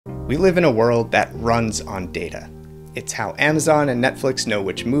We live in a world that runs on data. It's how Amazon and Netflix know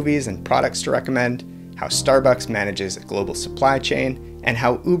which movies and products to recommend, how Starbucks manages a global supply chain, and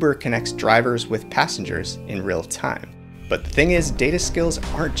how Uber connects drivers with passengers in real time. But the thing is, data skills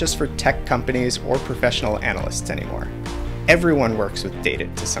aren't just for tech companies or professional analysts anymore. Everyone works with data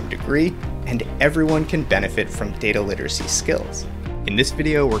to some degree, and everyone can benefit from data literacy skills. In this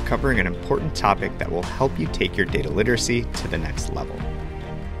video, we're covering an important topic that will help you take your data literacy to the next level.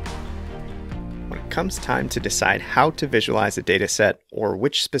 When it comes time to decide how to visualize a data set or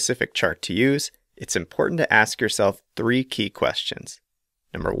which specific chart to use, it's important to ask yourself three key questions.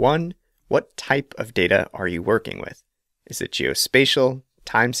 Number one, what type of data are you working with? Is it geospatial,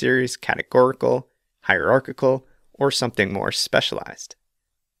 time series, categorical, hierarchical, or something more specialized?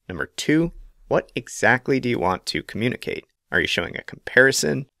 Number two, what exactly do you want to communicate? Are you showing a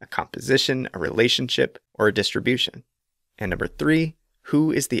comparison, a composition, a relationship, or a distribution? And number three,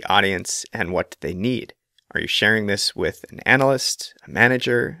 who is the audience and what do they need? Are you sharing this with an analyst, a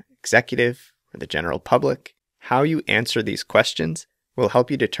manager, executive, or the general public? How you answer these questions will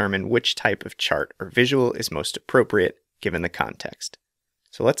help you determine which type of chart or visual is most appropriate given the context.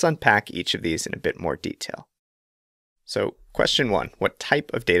 So let's unpack each of these in a bit more detail. So question one, what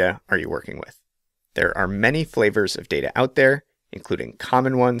type of data are you working with? There are many flavors of data out there, including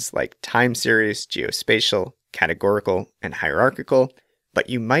common ones like time series, geospatial, categorical, and hierarchical, but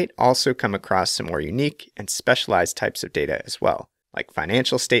you might also come across some more unique and specialized types of data as well, like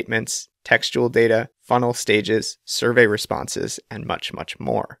financial statements, textual data, funnel stages, survey responses, and much, much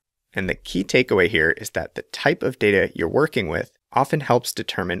more. And the key takeaway here is that the type of data you're working with often helps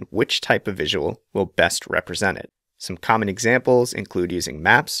determine which type of visual will best represent it. Some common examples include using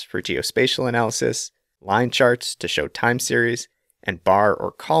maps for geospatial analysis, line charts to show time series, and bar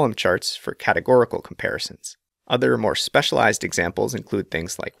or column charts for categorical comparisons. Other more specialized examples include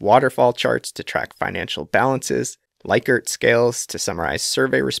things like waterfall charts to track financial balances, Likert scales to summarize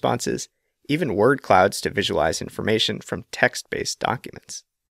survey responses, even word clouds to visualize information from text-based documents.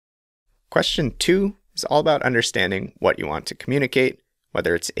 Question two is all about understanding what you want to communicate,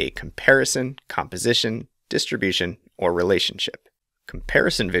 whether it's a comparison, composition, distribution, or relationship.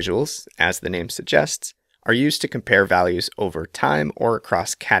 Comparison visuals, as the name suggests, are used to compare values over time or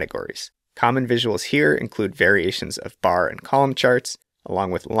across categories. Common visuals here include variations of bar and column charts,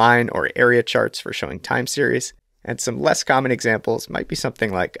 along with line or area charts for showing time series, and some less common examples might be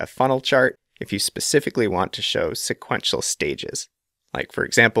something like a funnel chart if you specifically want to show sequential stages, like for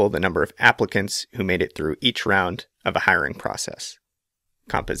example the number of applicants who made it through each round of a hiring process.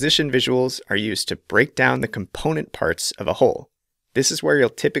 Composition visuals are used to break down the component parts of a whole. This is where you'll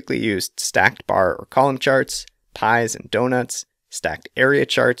typically use stacked bar or column charts, pies and donuts, stacked area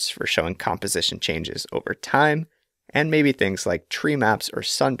charts for showing composition changes over time, and maybe things like tree maps or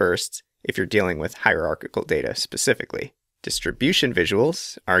sunbursts if you're dealing with hierarchical data specifically. Distribution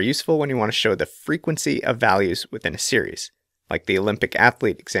visuals are useful when you want to show the frequency of values within a series, like the Olympic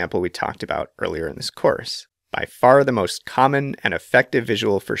athlete example we talked about earlier in this course. By far the most common and effective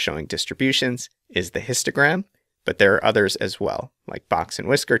visual for showing distributions is the histogram, but there are others as well, like box and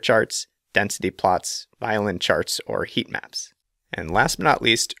whisker charts, density plots, violin charts, or heat maps. And last but not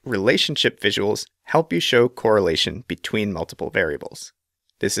least, relationship visuals help you show correlation between multiple variables.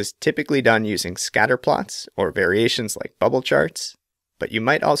 This is typically done using scatter plots or variations like bubble charts, but you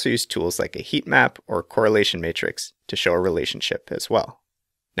might also use tools like a heat map or correlation matrix to show a relationship as well.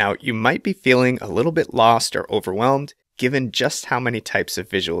 Now, you might be feeling a little bit lost or overwhelmed given just how many types of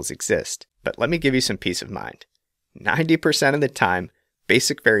visuals exist, but let me give you some peace of mind. 90% of the time,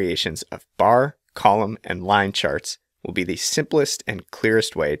 basic variations of bar, column, and line charts will be the simplest and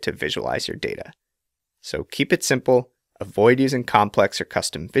clearest way to visualize your data. So keep it simple, avoid using complex or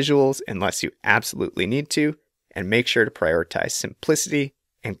custom visuals unless you absolutely need to, and make sure to prioritize simplicity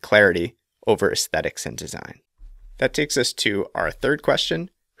and clarity over aesthetics and design. That takes us to our third question,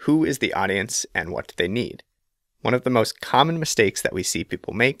 who is the audience and what do they need? One of the most common mistakes that we see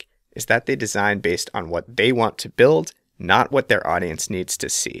people make is that they design based on what they want to build, not what their audience needs to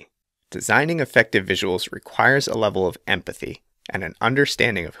see. Designing effective visuals requires a level of empathy and an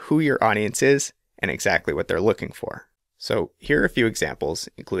understanding of who your audience is and exactly what they're looking for. So here are a few examples,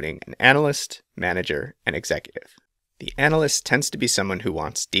 including an analyst, manager, and executive. The analyst tends to be someone who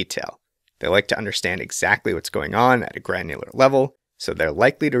wants detail. They like to understand exactly what's going on at a granular level, so they're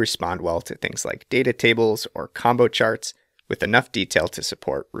likely to respond well to things like data tables or combo charts with enough detail to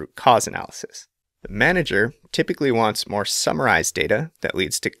support root cause analysis. The manager typically wants more summarized data that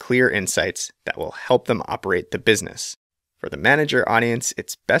leads to clear insights that will help them operate the business. For the manager audience,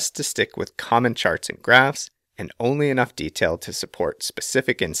 it's best to stick with common charts and graphs and only enough detail to support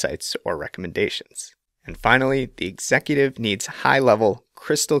specific insights or recommendations. And finally, the executive needs high-level,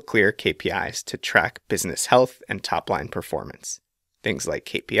 crystal-clear KPIs to track business health and top-line performance. Things like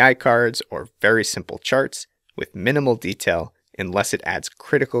KPI cards or very simple charts with minimal detail unless it adds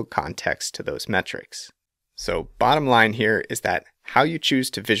critical context to those metrics. So bottom line here is that how you choose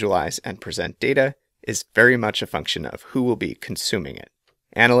to visualize and present data is very much a function of who will be consuming it.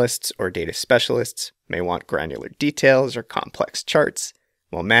 Analysts or data specialists may want granular details or complex charts,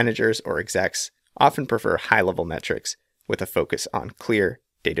 while managers or execs often prefer high-level metrics with a focus on clear,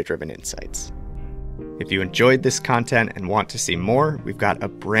 data-driven insights. If you enjoyed this content and want to see more, we've got a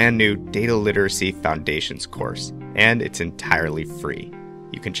brand new Data Literacy Foundations course, and it's entirely free.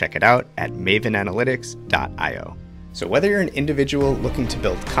 You can check it out at mavenanalytics.io. So whether you're an individual looking to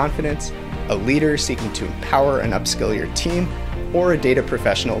build confidence, a leader seeking to empower and upskill your team, or a data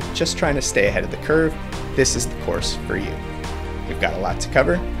professional just trying to stay ahead of the curve, this is the course for you. We've got a lot to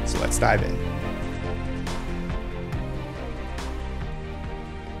cover, so let's dive in.